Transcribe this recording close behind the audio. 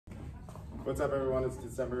What's up, everyone? It's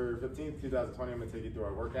December 15th, 2020. I'm going to take you through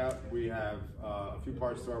our workout. We have a few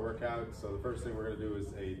parts to our workout. So the first thing we're going to do is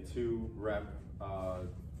a 2 rep,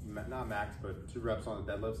 not max, but 2 reps on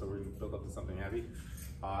the deadlift. So we're going to build up to something heavy.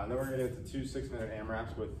 And then we're going to get into 2 6-minute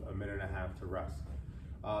AMRAPs with a minute and a half to rest.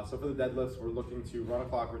 So for the deadlifts, we're looking to run a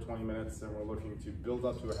clock for 20 minutes, and we're looking to build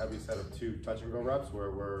up to a heavy set of 2 touch and go reps where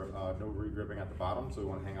we're no re-gripping at the bottom, so we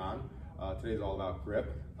want to hang on. Today's all about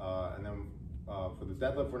grip. And then for the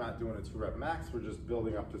deadlift, we're not doing a 2 rep max, we're just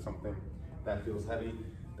building up to something that feels heavy,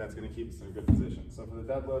 that's going to keep us in a good position. So for the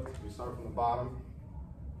deadlift, we start from the bottom,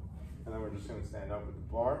 and then we're just going to stand up with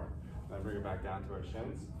the bar, and then bring it back down to our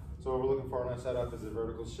shins. So what we're looking for in our setup is a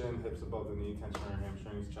vertical shin, hips above the knee, tension on our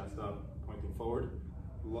hamstrings, chest up, pointing forward,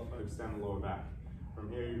 extend the lower back. From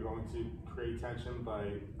here, you're going to create tension by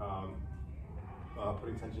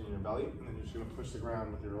putting tension in your belly, and then you're just going to push the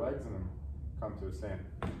ground with your legs and then come to a stand.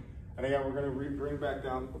 And again, we're going to bring back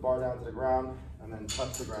down the bar down to the ground, and then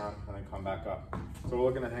touch the ground, and then come back up. So we're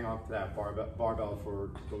looking to hang off to that barbell for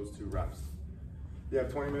those 2 reps. You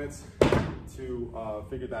have 20 minutes to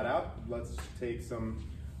figure that out. Let's take some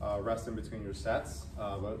rest in between your sets.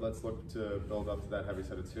 Let's look to build up to that heavy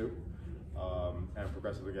set of 2 and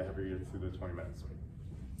progressively get heavier through the 20 minutes.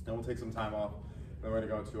 Then we'll take some time off. Then we're going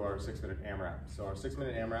to go into our 6-minute AMRAP. So our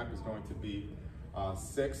 6-minute AMRAP is going to be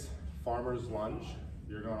 6 farmer's lunge.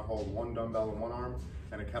 You're going to hold 1 dumbbell in one arm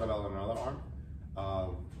and a kettlebell in another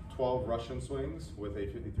arm. 12 Russian swings with a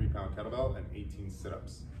 53-pound kettlebell and 18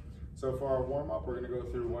 sit-ups. So for our warm-up, we're going to go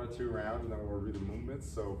through 1 or 2 rounds, and then we'll review the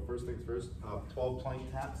movements. So first things first, 12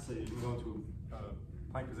 plank taps. So you can go into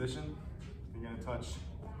a plank position. You're going to touch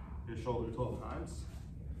your shoulder 12 times.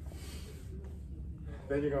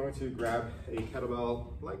 Then you're going to grab a kettlebell,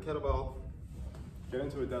 light kettlebell, get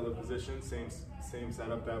into a deadlift position, same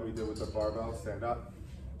setup that we did with the barbell. Stand up,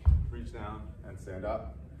 reach down, and stand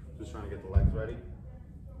up. Just trying to get the legs ready.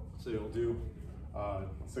 So you'll do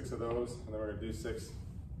 6 of those, and then we're going to do 6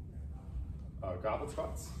 goblet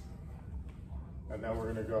squats. And then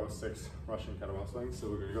we're going to go 6 Russian kettlebell swings. So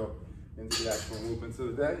we're going to go into the actual movements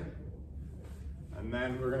of the day. And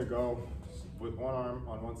then we're going to go with one arm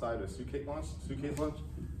on one side, a suitcase lunge. So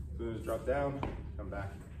just drop down, come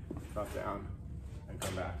back, drop down, and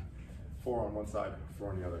come back. 4 on one side, 4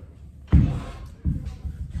 on the other.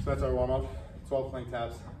 So that's our warm-up. 12 plank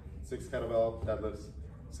taps, 6 kettlebell deadlifts,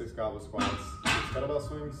 6 goblet squats, 6 kettlebell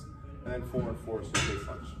swings, and then 4 and 4 suitcase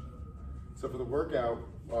lunge. So for the workout,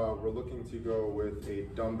 we're looking to go with a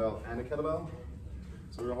dumbbell and a kettlebell.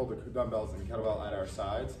 So we're gonna hold the dumbbells and kettlebell at our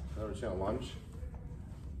sides. Then we're just gonna lunge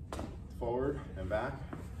forward and back,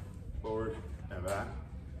 forward and back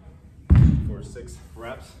for 6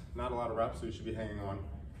 reps. Not a lot of reps, so you should be hanging on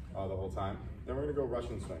the whole time. Then we're gonna go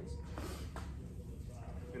Russian swings.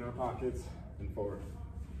 In our pockets and forward.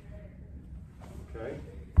 Okay.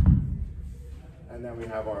 And then we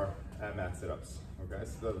have our mat sit-ups. Okay,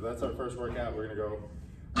 so that's our first workout. We're gonna go,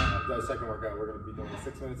 the second workout, we're gonna be doing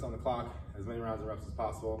 6 minutes on the clock, as many rounds and reps as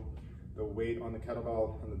possible. The weight on the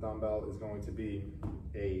kettlebell and the dumbbell is going to be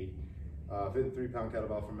a 53-pound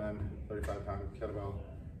kettlebell for men, 35-pound kettlebell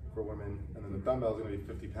for women, and then the dumbbell is gonna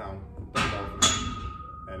be 50-pound dumbbell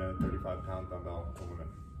for men and a 35-pound dumbbell for women.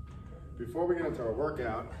 Before we get into our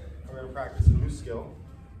workout, we're going to practice a new skill.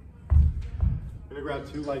 You're going to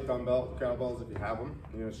grab 2 light kettlebells if you have them.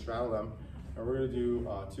 You're going to straddle them, and we're going to do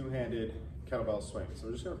 2-handed kettlebell swings. So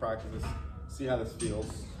we're just going to practice this, see how this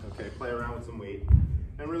feels. Okay, play around with some weight,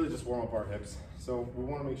 and really just warm up our hips. So we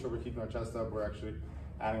want to make sure we're keeping our chest up. We're actually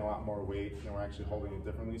adding a lot more weight, and we're actually holding it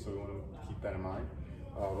differently, so we want to keep that in mind.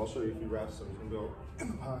 I'll show you a few reps. So we're going to go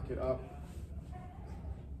in the pocket up,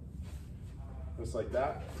 just like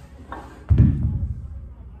that.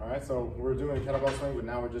 All right, so we're doing a kettlebell swing, but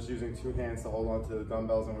now we're just using 2 hands to hold on to the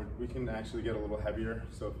dumbbells, and we can actually get a little heavier.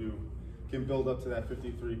 So if you can build up to that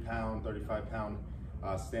 53-pound, 35-pound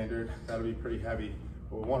standard, that'll be pretty heavy.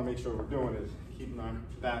 What we want to make sure we're doing is keeping our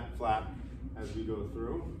back flat as we go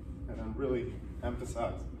through, and then really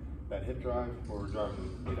emphasize that hip drive where we're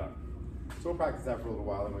driving the weight up. So we'll practice that for a little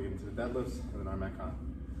while, then we'll get into the deadlifts and then our Metcon.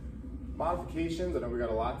 Modifications, I know we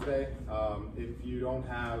got a lot today. If you don't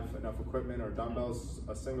have enough equipment or dumbbells,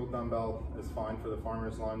 a single dumbbell is fine for the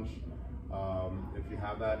farmer's lunge. If you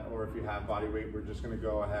have that, or if you have body weight, we're just gonna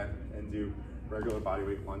go ahead and do regular body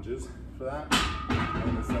weight lunges for that.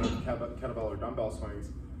 And instead of kettlebell or dumbbell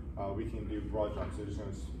swings, we can do broad jumps. So you're just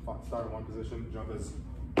gonna start in one position, jump as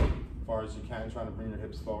far as you can, trying to bring your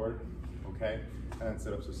hips forward, okay? And then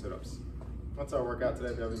sit-ups or sit-ups. That's our workout today.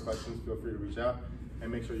 If you have any questions, feel free to reach out.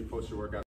 And make sure you post your workout.